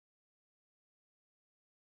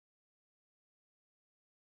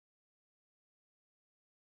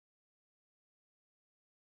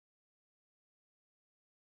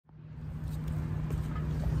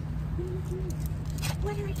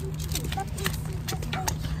What are you doing? Let me see this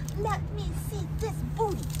booty. Let me see this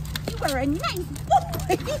booty. You are a nice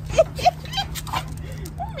boy.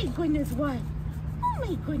 Oh my goodness, what? Oh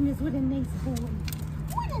my goodness, what a nice boy.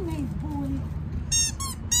 What a nice boy.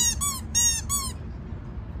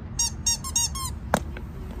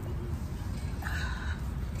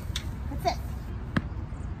 What's this?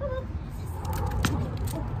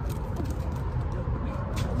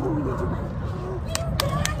 Oh, you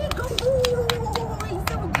got it. Good boy.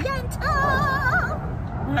 So gentle.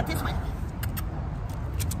 Not this one.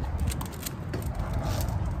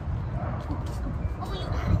 Oh, you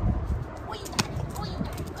got it. Oh, you got it. Oh, you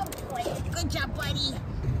got it. Good boy. Good job, buddy.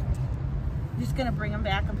 Just gonna bring him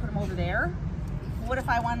back and put him over there. What if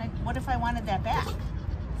I wanted that back?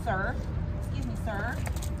 Sir? Excuse me, sir.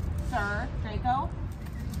 Sir, Draco.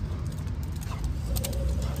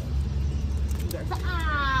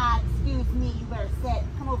 Ah, excuse me, you better sit.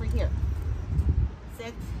 Come over here.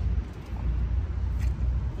 Sit.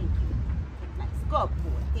 Thank you. Nice. Good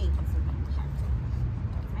boy. Thank you so much.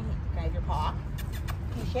 My hand. Can I have your paw?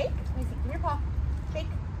 Can you shake? Let me see. Give me your paw.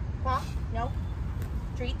 Shake. Paw. No.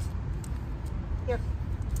 Treat. Here.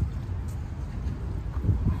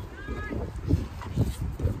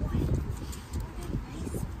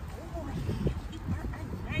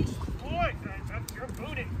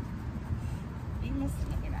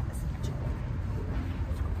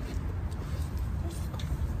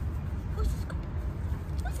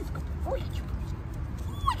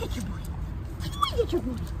 Get your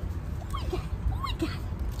booty. Oh my god. Oh my god.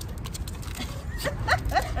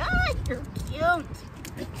 You're cute.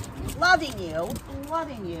 Loving you.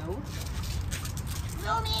 Loving you.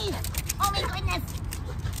 Lumi. Oh my goodness.